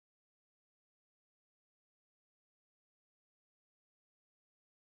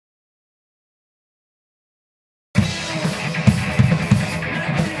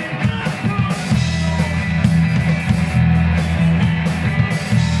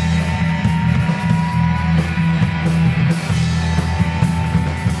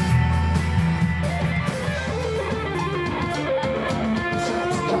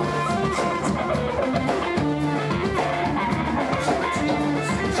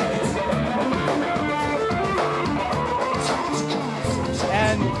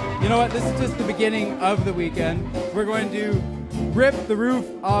know what? This is just the beginning of the weekend. We're going to rip the roof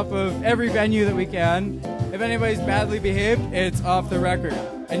off of every venue that we can. If anybody's badly behaved, it's off the record.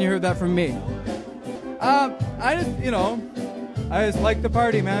 And you heard that from me. I just like the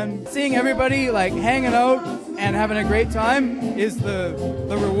party, man. Seeing everybody like hanging out and having a great time is the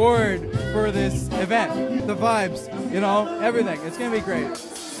reward for this event. The vibes, you know, everything. It's gonna be great.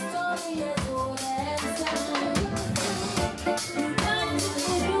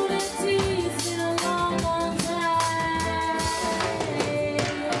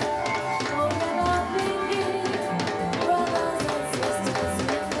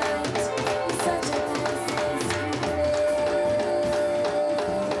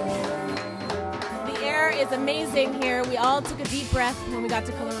 It's amazing here. We all took a deep breath when we got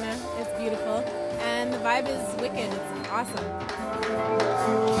to Kelowna. It's beautiful. And the vibe is wicked. It's awesome.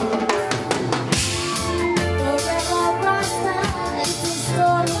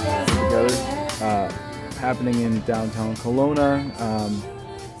 Together, happening in downtown Kelowna,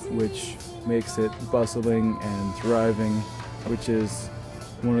 which makes it bustling and thriving, which is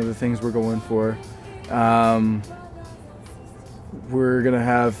one of the things we're going for. We're gonna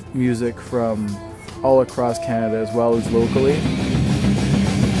have music from all across Canada as well as locally.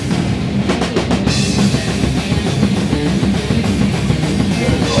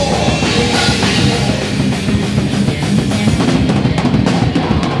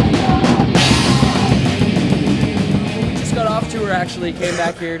 Just got off tour actually, came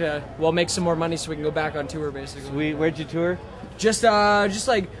back here to, well, make some more money so we can go back on tour basically. Sweet. Where'd you tour? Just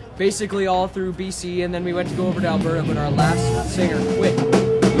like basically all through BC, and then we went to go over to Alberta when our last singer quit.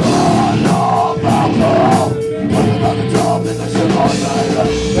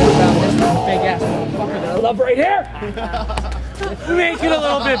 Big ass motherfucker that I love right here. Make it a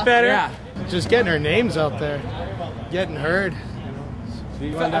little bit better. Yeah. Just getting our names out there, getting heard.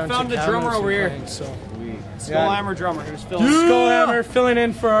 I found the drummer over here. Skullhammer drummer who's filling. Skullhammer filling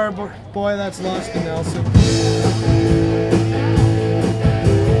in for our boy that's lost in Nelson.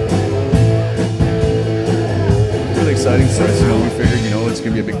 Really exciting for us, you know. We figured, you know, it's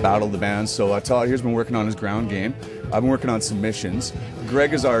going to be a big battle of the bands. So Todd here's been working on his ground game. I've been working on submissions.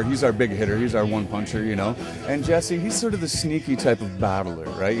 Greg is he's our big hitter. He's our one puncher, you know. And Jesse, he's sort of the sneaky type of battler,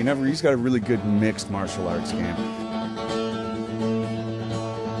 right? He's got a really good mixed martial arts game.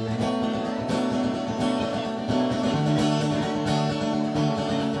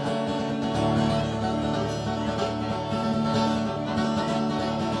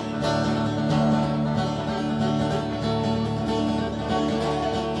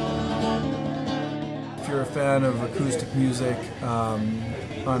 If you're a fan of acoustic music,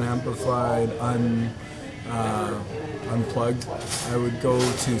 unamplified, unplugged, I would go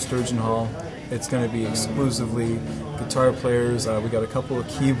to Sturgeon Hall. It's going to be exclusively guitar players. We got a couple of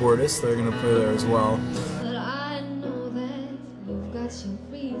keyboardists that are going to play there as well.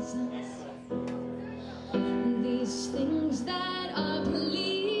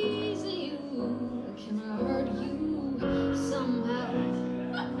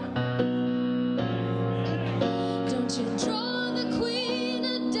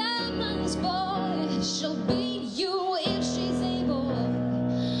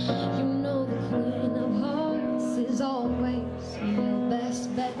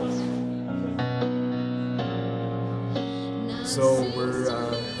 So we're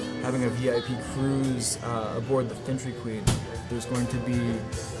having a VIP cruise aboard the Frenzie Queen. There's going to be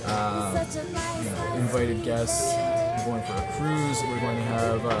invited guests. We're going for a cruise. We're going to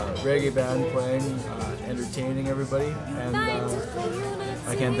have a reggae band playing, entertaining everybody. And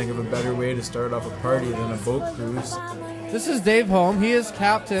I can't think of a better way to start off a party than a boat cruise. This is Dave Holm. He is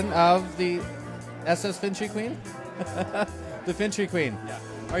captain of the SS Frenzie Queen. The Frenzie Queen. Yeah.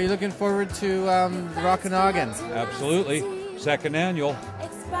 Are you looking forward to Rockanagan? Absolutely. Second annual.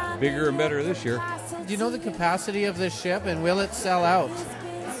 Bigger and better this year. Do you know the capacity of this ship, and will it sell out?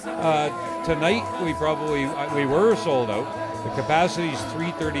 Tonight we were sold out. The capacity is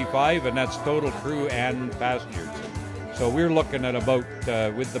 335, and that's total crew and passengers. So we're looking at about,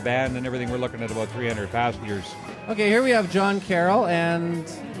 with the band and everything, we're looking at about 300 passengers. Okay, here we have John Carroll and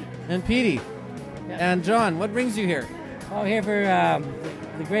Petey. And John, what brings you here? Oh, here for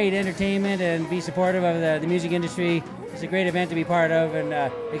the great entertainment and be supportive of the music industry. It's a great event to be part of and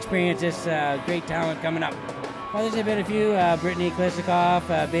experience this great talent coming up. Well, there's been a few, Brittany Klisikov,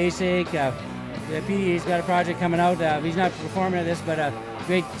 Basic, Petey's got a project coming out. He's not performing at this, but a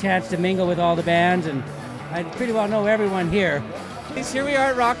great chance to mingle with all the bands, and I pretty well know everyone here. Here we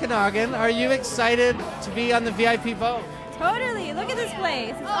are at Rockanagan. Are you excited to be on the VIP boat? Totally. Look at this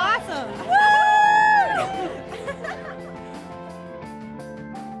place. It's awesome. Woo!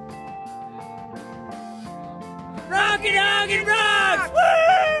 Rockanagan rocks!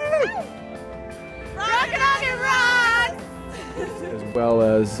 Woo! Rockanagan rocks! As well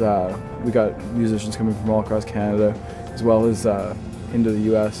as we got musicians coming from all across Canada, as well as into the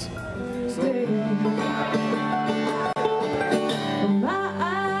U.S.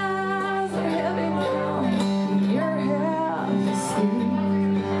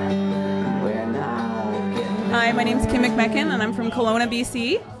 Hi, my name's Kim McMecken, and I'm from Kelowna,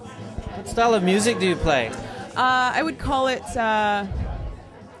 BC. What style of music do you play? I would call it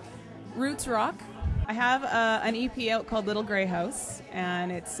roots rock. I have an EP out called Little Grey House,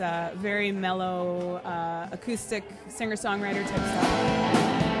 and it's very mellow, acoustic singer-songwriter type stuff.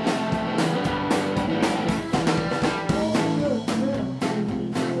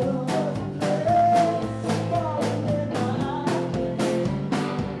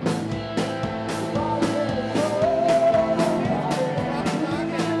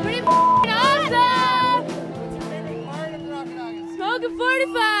 Smoking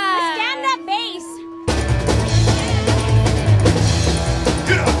 45! Stand up bass!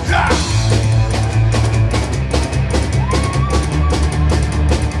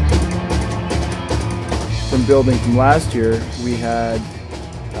 From building from last year, we had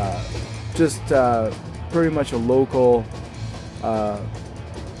just pretty much a local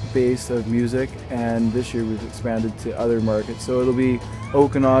base of music, and this year we've expanded to other markets. So it'll be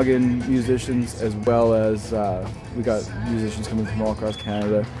Okanagan musicians, as well as we got musicians coming from all across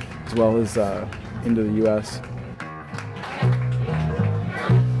Canada, as well as into the U.S.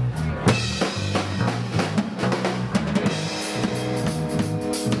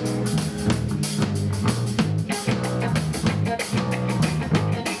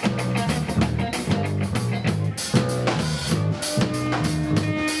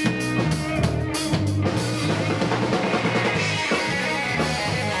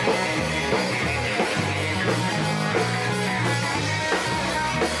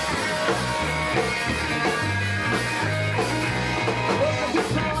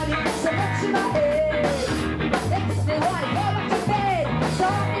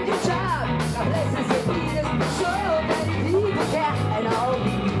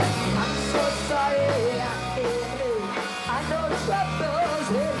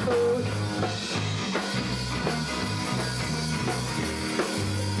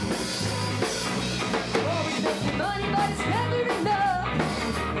 Money, but it's